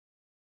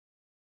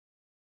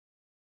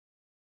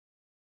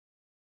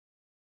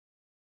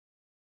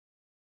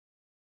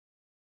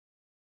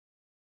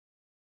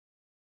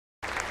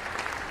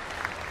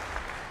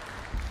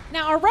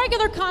Now, our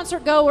regular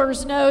concert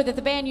goers know that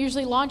the band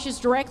usually launches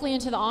directly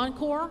into the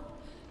encore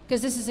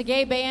because this is a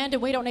gay band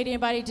and we don't need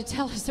anybody to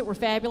tell us that we're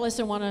fabulous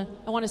and want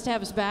us to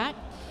have us back.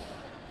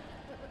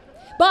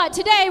 But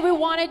today we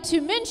wanted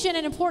to mention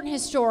an important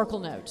historical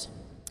note.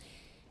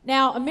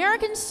 Now,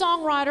 American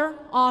songwriter,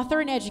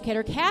 author, and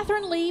educator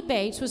Catherine Lee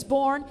Bates was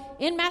born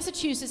in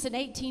Massachusetts in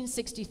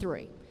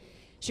 1863.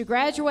 She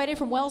graduated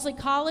from Wellesley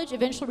College,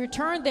 eventually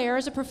returned there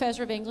as a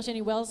professor of English.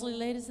 Any Wellesley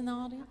ladies in the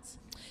audience?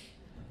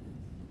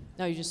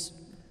 No, you're just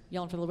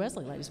yelling for the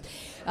Wellesley ladies.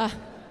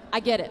 I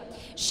get it.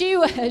 She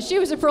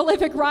was a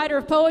prolific writer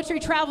of poetry,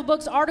 travel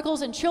books,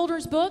 articles, and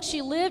children's books.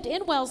 She lived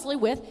in Wellesley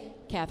with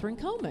Catherine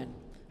Coleman,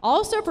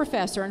 also a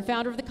professor and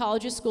founder of the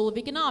college's School of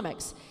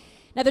Economics.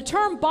 Now, the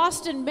term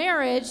Boston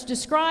marriage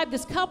described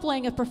this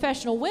coupling of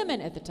professional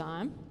women at the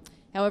time.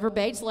 However,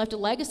 Bates left a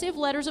legacy of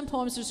letters and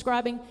poems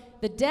describing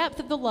the depth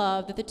of the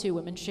love that the two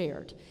women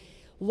shared.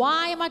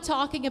 Why am I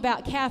talking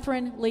about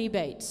Catherine Lee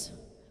Bates?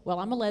 Well,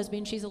 I'm a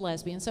lesbian, she's a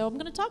lesbian, so I'm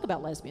going to talk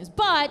about lesbians.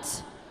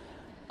 But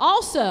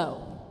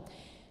also,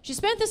 she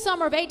spent the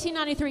summer of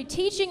 1893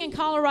 teaching in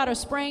Colorado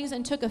Springs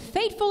and took a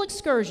fateful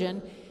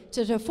excursion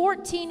to the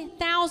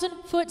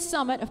 14,000-foot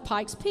summit of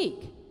Pikes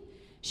Peak.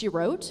 She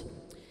wrote,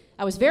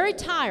 "I was very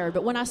tired,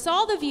 but when I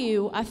saw the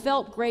view, I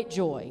felt great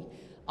joy.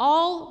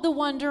 All the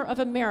wonder of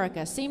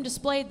America seemed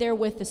displayed there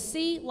with the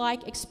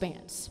sea-like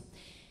expanse.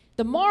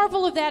 The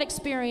marvel of that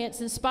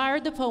experience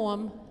inspired the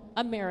poem,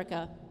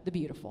 America the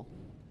Beautiful."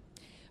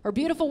 Her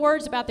beautiful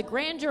words about the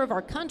grandeur of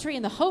our country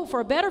and the hope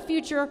for a better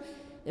future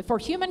for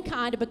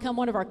humankind have become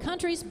one of our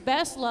country's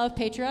best-loved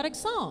patriotic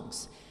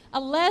songs. A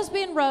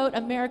lesbian wrote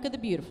America the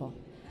Beautiful.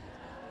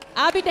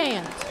 I'll be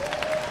damned.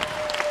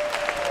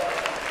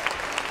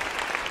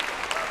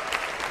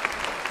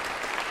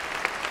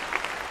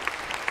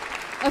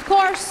 Of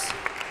course,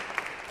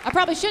 I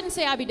probably shouldn't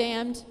say I'll be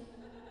damned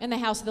in the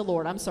house of the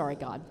Lord. I'm sorry,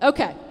 God.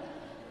 Okay.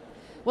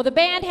 Well, the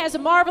band has a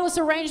marvelous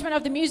arrangement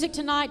of the music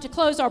tonight to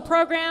close our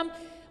program.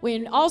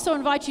 We also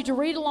invite you to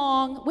read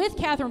along with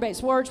Catherine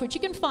Bates' words, which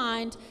you can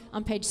find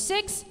on page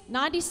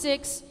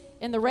 696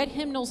 in the red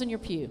hymnals in your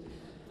pew.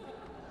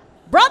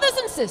 Brothers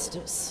and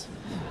sisters,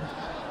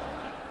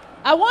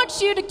 I want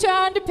you to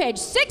turn to page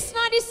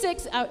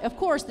 696. Of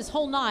course, this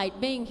whole night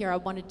being here, I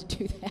wanted to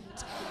do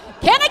that.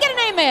 Can I get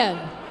an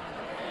amen?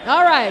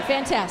 All right,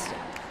 fantastic.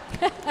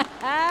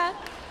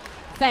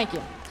 Thank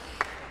you.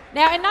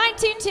 Now, in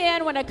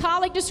 1910, when a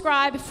colleague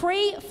described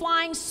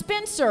free-flying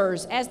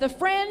Spencers as the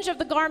fringe of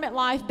the garment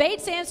life,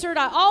 Bates answered,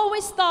 "I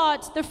always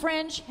thought the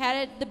fringe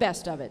had it the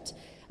best of it.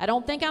 I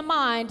don't think I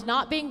mind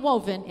not being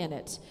woven in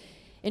it."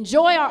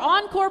 Enjoy our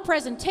encore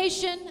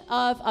presentation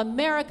of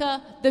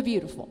America the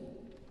Beautiful.